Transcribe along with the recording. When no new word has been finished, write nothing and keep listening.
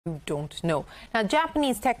You don't know. Now,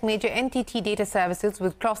 Japanese tech major NTT Data Services will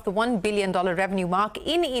cross the $1 billion revenue mark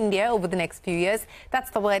in India over the next few years. That's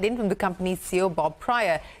the word in from the company's CEO, Bob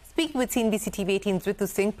Pryor. Speaking with CNBC-TV18's Ritu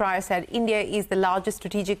Singh, Pryor said India is the largest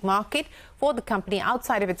strategic market for the company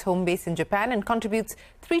outside of its home base in Japan and contributes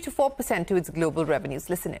 3 to 4% to its global revenues.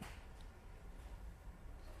 Listen in.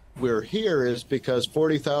 We're here is because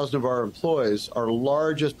 40,000 of our employees, our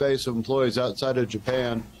largest base of employees outside of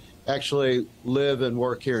Japan, actually live and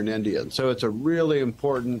work here in India. And so it's a really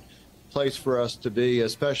important place for us to be,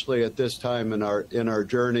 especially at this time in our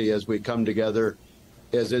journey as we come together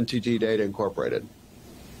as NTT Data Incorporated.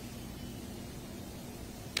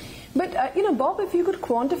 But, Bob, if you could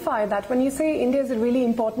quantify that, when you say India is a really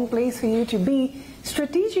important place for you to be,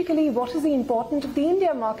 strategically, what is the importance of the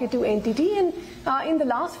India market to NTT? And in the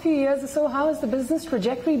last few years or so, how has the business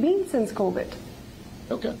trajectory been since COVID?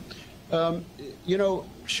 Okay.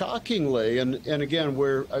 Shockingly, and again,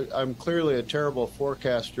 I'm clearly a terrible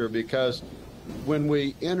forecaster because when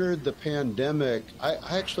we entered the pandemic, I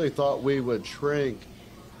actually thought we would shrink.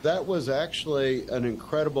 That was actually an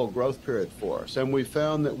incredible growth period for us. And we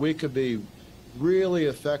found that we could be really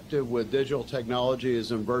effective with digital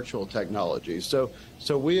technologies and virtual technologies. So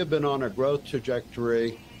we have been on a growth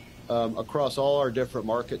trajectory across all our different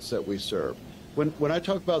markets that we serve. When I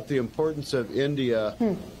talk about the importance of India,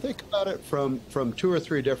 think about it from 2 or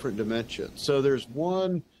 3 different dimensions. So there's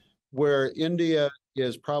one where India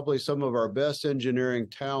is probably some of our best engineering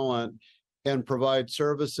talent and provide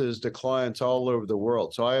services to clients all over the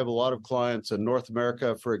world. So I have a lot of clients in North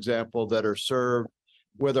America, for example, that are served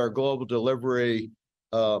with our global delivery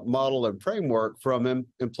model and framework from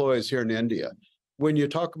employees here in India. When you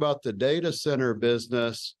talk about the data center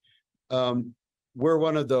business, we're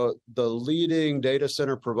one of the leading data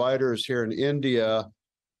center providers here in India,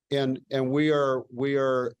 and we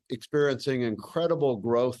are experiencing incredible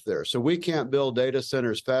growth there. So we can't build data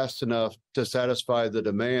centers fast enough to satisfy the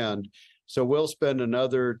demand. So we'll spend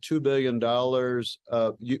another $2 billion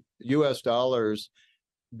US dollars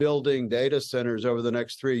building data centers over the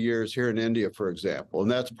next 3 years here in India, for example,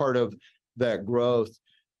 and that's part of that growth.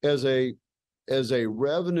 As a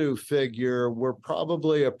revenue figure, we're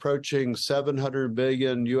probably approaching 700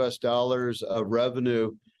 billion US dollars of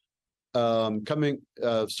revenue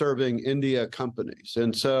serving India companies.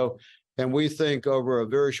 And we think over a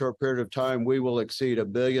very short period of time, we will exceed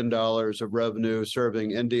 $1 billion of revenue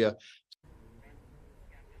serving India.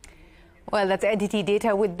 Well, that's NTT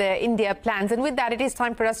Data with their India plans. And with that, it is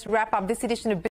time for us to wrap up this edition of